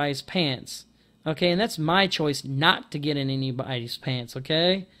in anybody's pants. Okay, and that's my choice not to get in anybody's pants,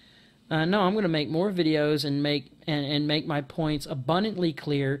 okay? No, I'm going to make more videos and make my points abundantly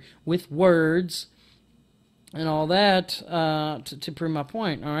clear with words and all that to prove my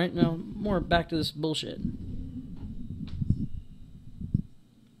point, all right? Now, more back to this bullshit.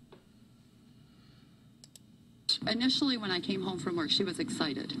 Initially, when I came home from work, she was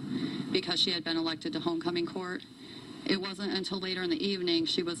excited because she had been elected to homecoming court. It wasn't until later in the evening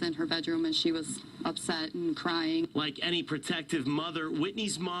she was in her bedroom and she was upset and crying. Like any protective mother,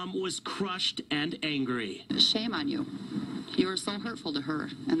 Whitney's mom was crushed and angry. Shame on you. You were so hurtful to her,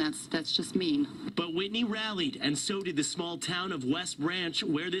 and that's just mean. But Whitney rallied, and so did the small town of West Branch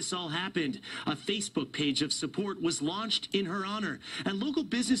where this all happened. A Facebook page of support was launched in her honor, and local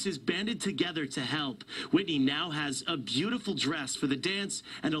businesses banded together to help. Whitney now has a beautiful dress for the dance,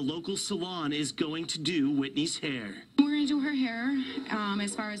 and a local salon is going to do Whitney's hair. We're going to do her hair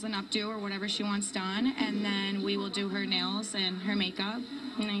as far as an updo or whatever she wants done, and then we will do her nails and her makeup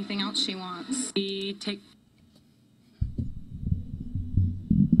and anything else she wants. We take...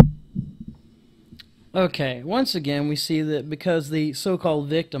 Okay, once again, we see that because the so-called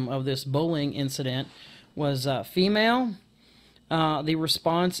victim of this bullying incident was female, the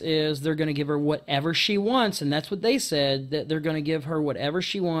response is they're going to give her whatever she wants, and that's what they said, that they're going to give her whatever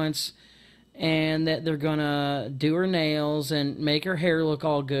she wants, and that they're going to do her nails and make her hair look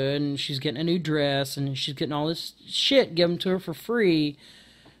all good, and she's getting a new dress, and she's getting all this shit given to her for free.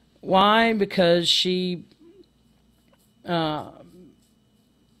 Why? Because she...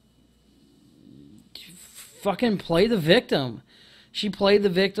 fucking play the victim. She played the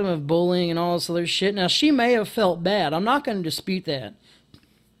victim of bullying and all this other shit. Now, she may have felt bad. I'm not going to dispute that.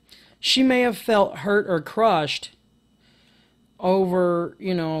 She may have felt hurt or crushed over,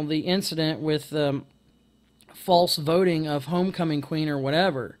 you know, the incident with false voting of homecoming queen or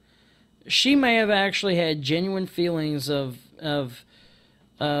whatever. she may have actually had genuine feelings of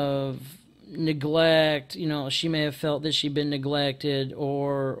neglect. You know, she may have felt that she'd been neglected,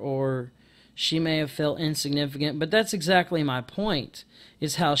 or she may have felt insignificant. But that's exactly my point,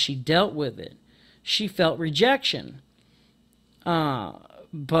 is how she dealt with it. She felt rejection. And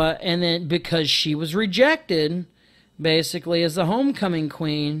then because she was rejected, basically as the homecoming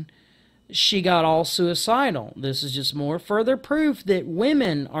queen, she got all suicidal. This is just more further proof that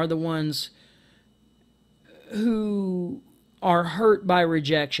women are the ones who are hurt by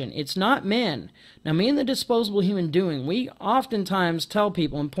rejection. It's not men. Now, me and the Disposable Human Doing, we oftentimes tell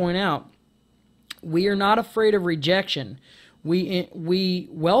people and point out, we are not afraid of rejection. We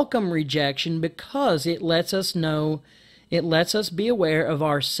welcome rejection because it lets us know, it lets us be aware of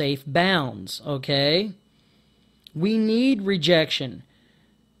our safe bounds, okay? We need rejection.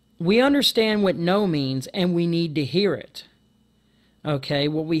 We understand what no means, and we need to hear it. Okay?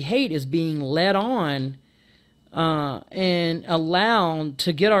 What we hate is being led on and allowed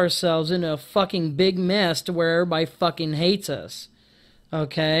to get ourselves into a fucking big mess to where everybody fucking hates us.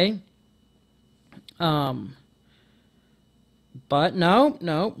 Okay? But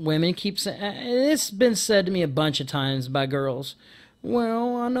no, women keep saying, it's been said to me a bunch of times by girls.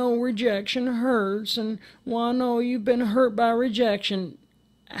 Well, I know rejection hurts, and well, I know you've been hurt by rejection.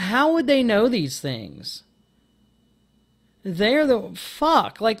 How would they know these things? They're the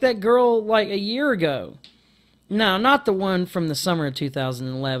fuck, like that girl like a year ago. No, not the one from the summer of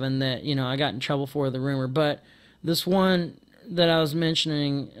 2011 that, you know, I got in trouble for the rumor, but this one that I was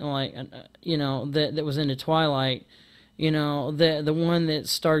mentioning, like, you know, that was into Twilight, you know, the one that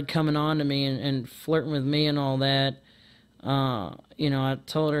started coming on to me and flirting with me and all that. You know, I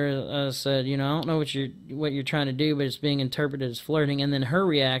told her, I said, you know, I don't know what you're trying to do, but it's being interpreted as flirting. And then her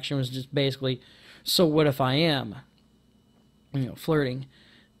reaction was just basically, so what if I am, you know, flirting?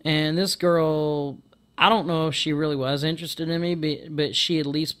 And this girl, I don't know if she really was interested in me, but she at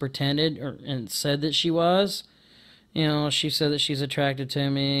least pretended and said that she was. You know, she said that she's attracted to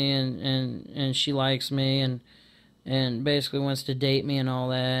me and she likes me and basically wants to date me and all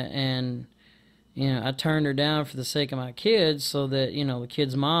that. And you know, I turned her down for the sake of my kids so that, you know, the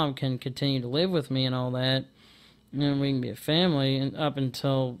kid's mom can continue to live with me and all that. And then we can be a family. And up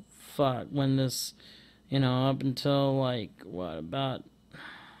until, when this, you know, up until, like, what, about,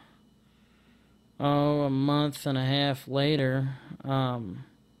 a month and a half later.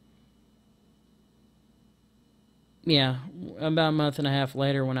 Yeah, about a month and a half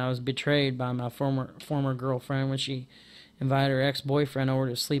later when I was betrayed by my former girlfriend when she invited her ex-boyfriend over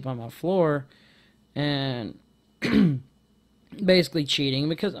to sleep on my floor. And basically cheating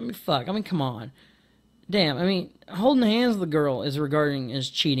because, I mean, come on. Damn, I mean, holding hands with a girl is regarding as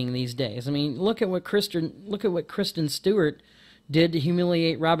cheating these days. I mean, look at what Kristen Stewart did to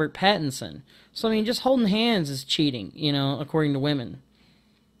humiliate Robert Pattinson. So, I mean, just holding hands is cheating, you know, according to women.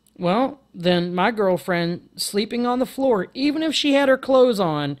 Well, then my girlfriend sleeping on the floor, even if she had her clothes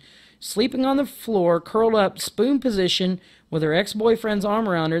on, sleeping on the floor, curled up, spoon position, with her ex-boyfriend's arm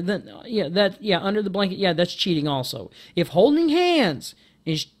around her, then under the blanket, that's cheating also. If holding hands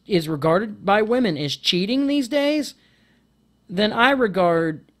is regarded by women as cheating these days, then I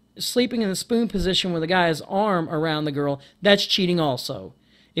regard sleeping in the spoon position with a guy's arm around the girl, that's cheating also.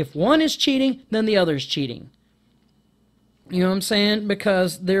 If one is cheating, then the other is cheating. You know what I'm saying?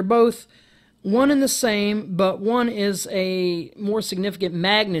 Because they're both one and the same, but one is a more significant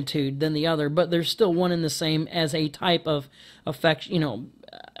magnitude than the other, but they're still one and the same as a type of affection, you know,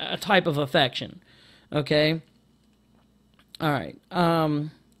 a type of affection. Okay? All right.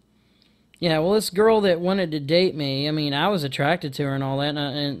 Yeah, well, this girl that wanted to date me, I mean, I was attracted to her and all that,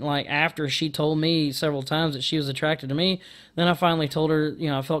 and like, after she told me several times that she was attracted to me, then I finally told her, you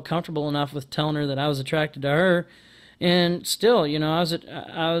know, I felt comfortable enough with telling her that I was attracted to her. And still, you know, I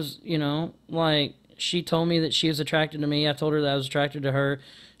was, you know, like, she told me that she was attracted to me. I told her that I was attracted to her.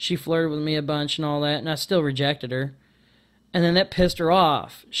 She flirted with me a bunch and all that, and I still rejected her. And then that pissed her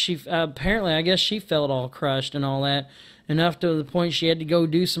off. She apparently, I guess she felt all crushed and all that, enough to the point she had to go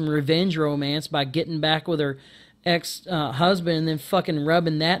do some revenge romance by getting back with her ex-husband and then fucking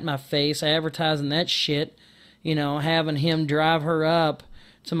rubbing that in my face, advertising that shit, you know, having him drive her up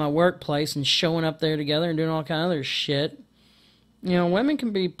to my workplace and showing up there together and doing all kind of other shit. You know, women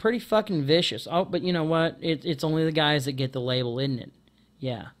can be pretty fucking vicious. Oh, but you know what? It's only the guys that get the label, isn't it?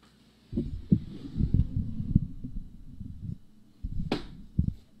 Yeah.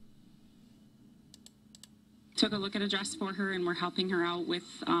 Took a look at a dress for her, and we're helping her out with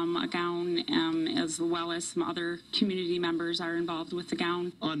a gown, as well as some other community members are involved with the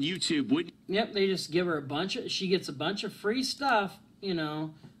gown. On YouTube, Yep, they just give her she gets a bunch of free stuff, you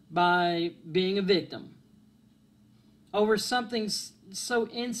know, by being a victim over something so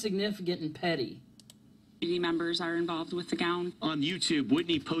insignificant and petty. Community members are involved with the gown. On YouTube,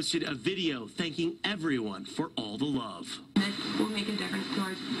 Whitney posted a video thanking everyone for all the love. It will make a difference to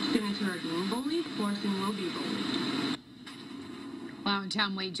our students who are being bullied or soon will be bullied. Wow, and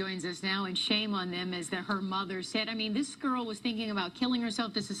Tom Waite joins us now, and shame on them, as her mother said. I mean, this girl was thinking about killing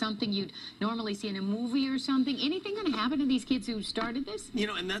herself. This is something you'd normally see in a movie or something. Anything going to happen to these kids who started this? You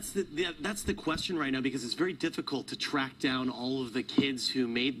know, and that's the question right now, because it's very difficult to track down all of the kids who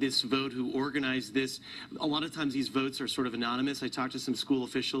made this vote, who organized this. A lot of times these votes are sort of anonymous. I talked to some school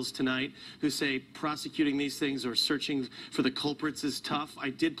officials tonight who say prosecuting these things or searching for the culprits is tough.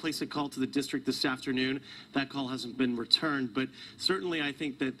 I did place a call to the district this afternoon. That call hasn't been returned, but certainly I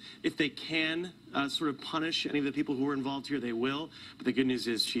think that if they can sort of punish any of the people who were involved here, they will. But the good news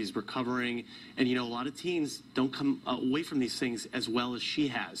is she's recovering. And, you know, a lot of teens don't come away from these things as well as she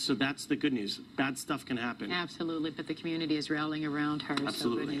has. So that's the good news. Bad stuff can happen. Absolutely, but the community is rallying around her. Absolutely.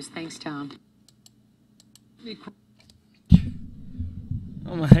 So good news. Thanks, Tom.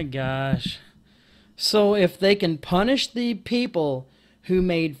 Oh my gosh. So if they can punish the people who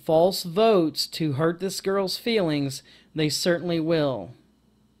made false votes to hurt this girl's feelings, they certainly will.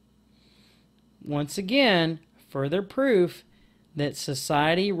 Once again, further proof that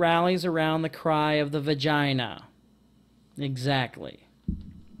society rallies around the cry of the vagina. Exactly.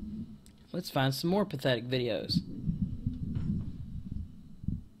 Let's find some more pathetic videos.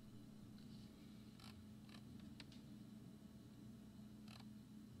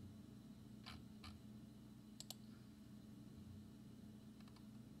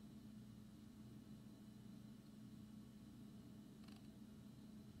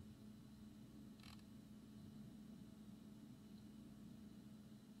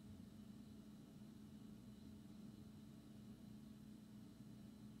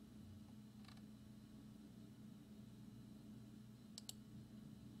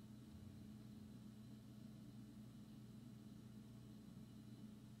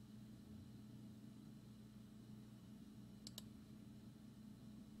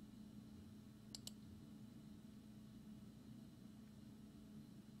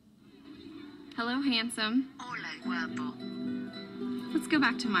 Hello, handsome. Hola, guapo. Let's go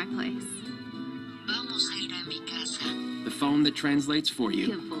back to my place. Vamos a ir a mi casa. The phone that translates for you.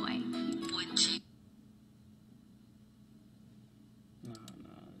 Good boy. Buen chico. No,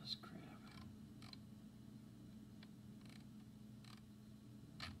 that's crap.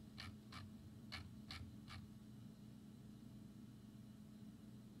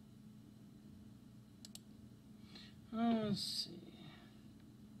 Oh, let's see.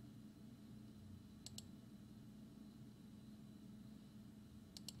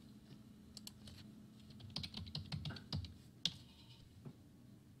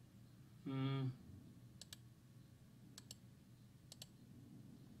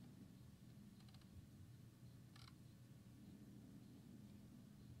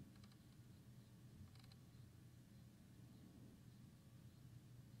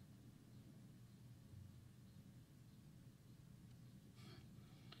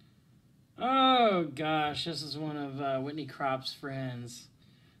 Oh gosh, this is one of Whitney Crop's friends.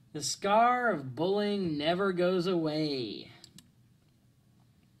 The scar of bullying never goes away.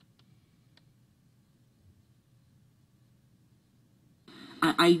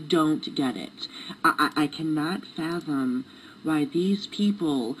 I don't get it. I cannot fathom why these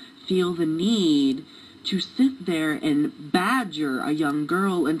people feel the need to sit there and badger a young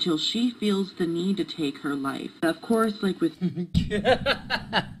girl until she feels the need to take her life. Of course, like with...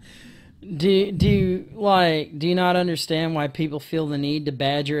 Do you not understand why people feel the need to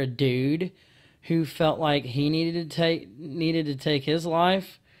badger a dude who felt like he needed to take his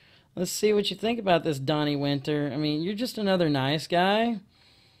life? Let's see what you think about this, Donnie Winter. I mean, you're just another nice guy.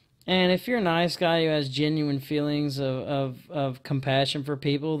 And if you're a nice guy who has genuine feelings of compassion for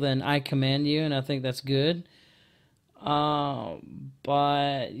people, then I commend you, and I think that's good. But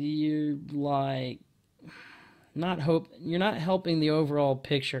you're like you're not helping the overall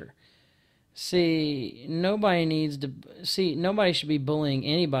picture. Nobody should be bullying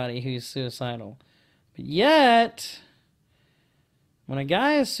anybody who's suicidal. But yet, when a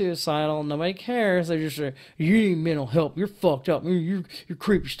guy is suicidal, nobody cares. They just say, you need mental help. You're fucked up. You're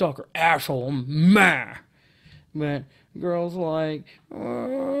creepy stalker asshole. Meh. But girls like,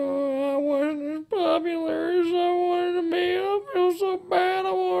 oh, I wasn't as popular as I wanted to be. I feel so bad.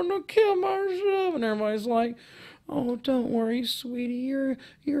 I wanted to kill myself. And everybody's like, oh, don't worry, sweetie.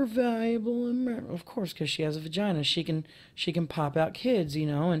 You're valuable. And of course, because she has a vagina, she can pop out kids, you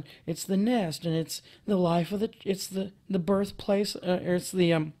know. And it's the nest, and it's the life of it's the birthplace. It's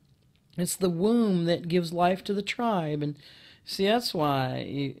the It's the womb that gives life to the tribe. And see, that's why,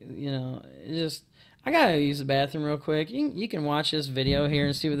 you know, it just, I gotta use the bathroom real quick. You can watch this video here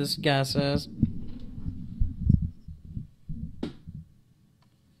and see what this guy says.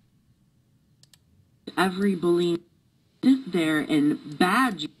 Every bully sit there and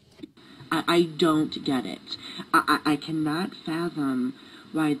badge. I don't get it. I cannot fathom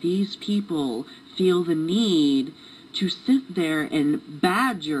why these people feel the need to sit there and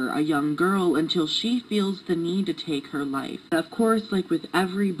badger a young girl until she feels the need to take her life. Of course, like with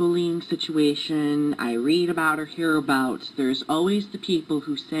every bullying situation I read about or hear about, there's always the people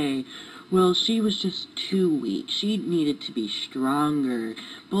who say, well, she was just too weak. She needed to be stronger.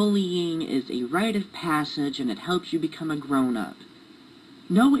 Bullying is a rite of passage and it helps you become a grown-up.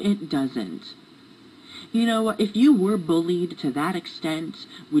 No, it doesn't. You know, if you were bullied to that extent,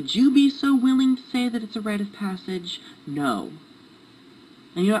 would you be so willing to say that it's a rite of passage? No.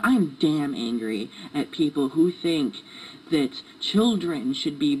 And you know, I'm damn angry at people who think that children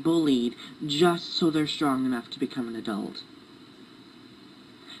should be bullied just so they're strong enough to become an adult.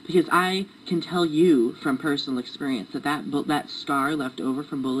 Because I can tell you from personal experience that scar left over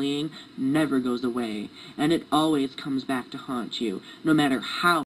from bullying never goes away. And it always comes back to haunt you, no matter how